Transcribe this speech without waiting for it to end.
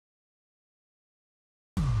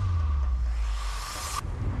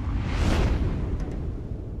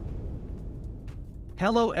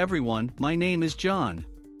Hello everyone, my name is John.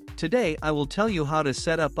 Today I will tell you how to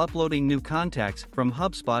set up uploading new contacts from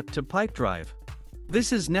Hubspot to Pipedrive.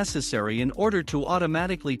 This is necessary in order to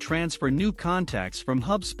automatically transfer new contacts from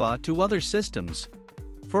Hubspot to other systems.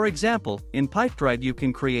 For example, in Pipedrive you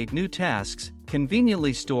can create new tasks,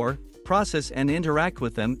 conveniently store, process and interact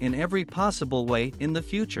with them in every possible way in the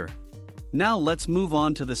future. Now let's move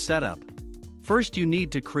on to the setup. First you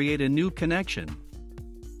need to create a new connection.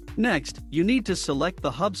 Next, you need to select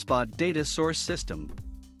the Hubspot data source system.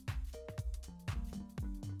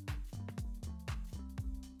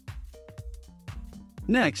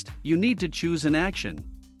 Next, you need to choose an action.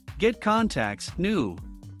 Get contacts, new.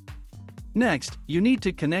 Next, you need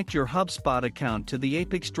to connect your Hubspot account to the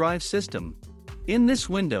ApiX-Drive system. In this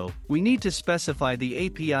window, we need to specify the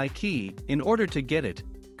API key. In order to get it,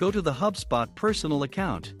 go to the Hubspot personal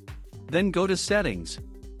account. Then go to Settings.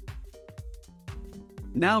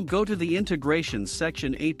 Now go to the Integrations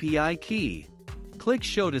section API key. Click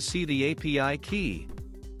Show to see the API key.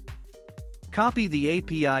 Copy the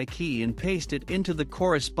API key and paste it into the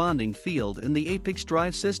corresponding field in the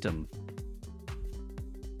ApiX-Drive system.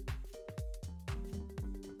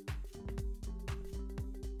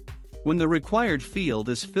 When the required field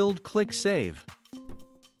is filled, click Save.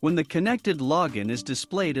 When the connected login is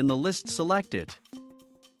displayed in the list, select it.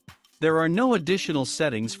 There are no additional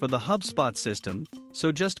settings for the Hubspot system,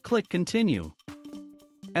 so just click Continue.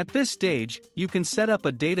 At this stage, you can set up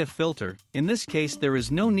a data filter. In this case there is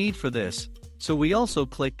no need for this, so we also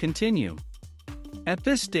click Continue. At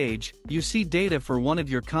this stage, you see data for one of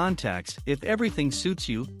your contacts. If everything suits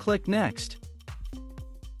you, click Next.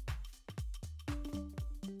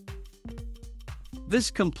 This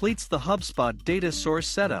completes the Hubspot data source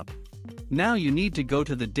setup. Now you need to go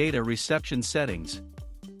to the data reception settings.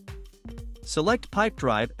 Select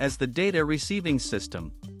Pipedrive as the data receiving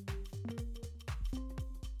system.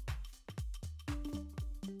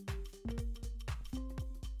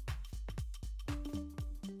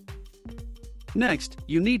 Next,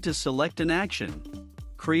 you need to select an action.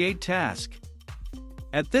 Create task.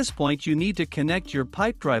 At this point you need to connect your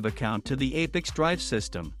Pipedrive account to the ApiX-Drive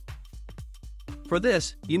system. For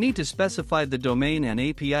this, you need to specify the domain and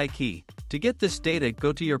API key. To get this data,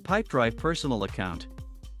 go to your Pipedrive personal account.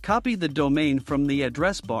 Copy the domain from the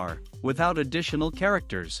address bar, without additional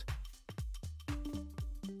characters.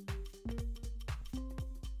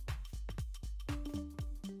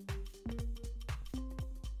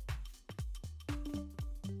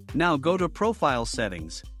 Now go to Profile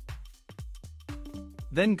Settings.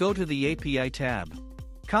 Then go to the API tab.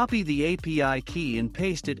 Copy the API key and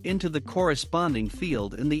paste it into the corresponding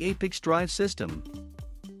field in the ApiX-Drive system.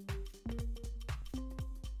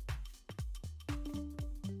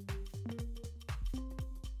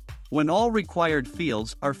 When all required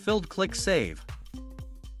fields are filled, click Save.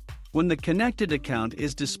 When the connected account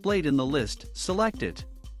is displayed in the list, select it.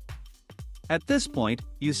 At this point,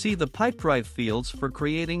 you see the Pipedrive fields for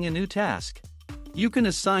creating a new task. You can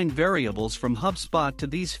assign variables from Hubspot to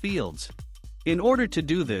these fields. In order to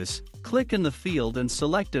do this, click in the field and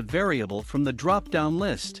select a variable from the drop-down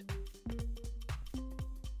list.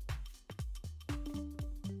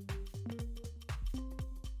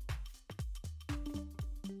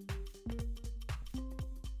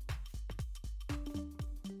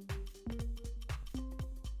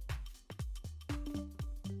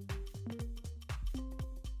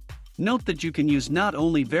 Note that you can use not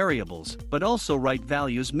only variables, but also write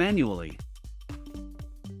values manually.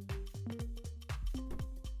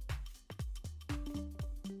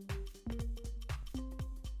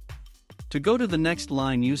 To go to the next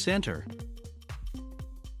line, use Enter.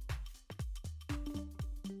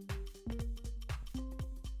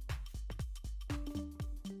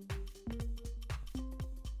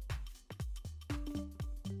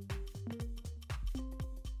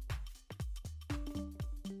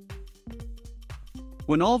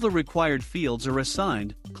 When all the required fields are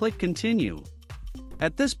assigned, click Continue.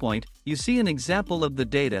 At this point, you see an example of the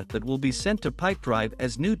data that will be sent to Pipedrive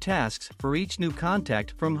as new tasks for each new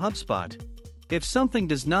contact from Hubspot. If something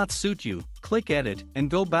does not suit you, click Edit and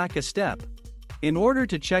go back a step. In order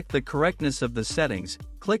to check the correctness of the settings,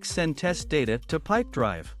 click Send Test Data to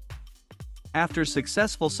Pipedrive. After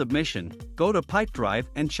successful submission, go to Pipedrive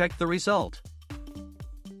and check the result.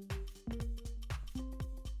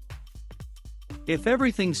 If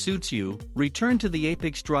everything suits you, return to the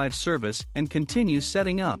ApiX-Drive service and continue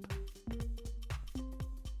setting up.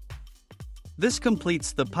 This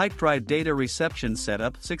completes the Pipedrive data reception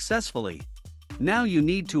setup successfully. Now you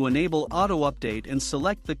need to enable auto-update and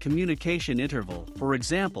select the communication interval, for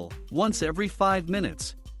example, once every 5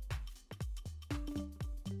 minutes.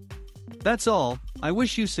 That's all. I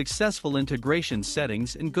wish you successful integration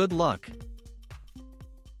settings and good luck.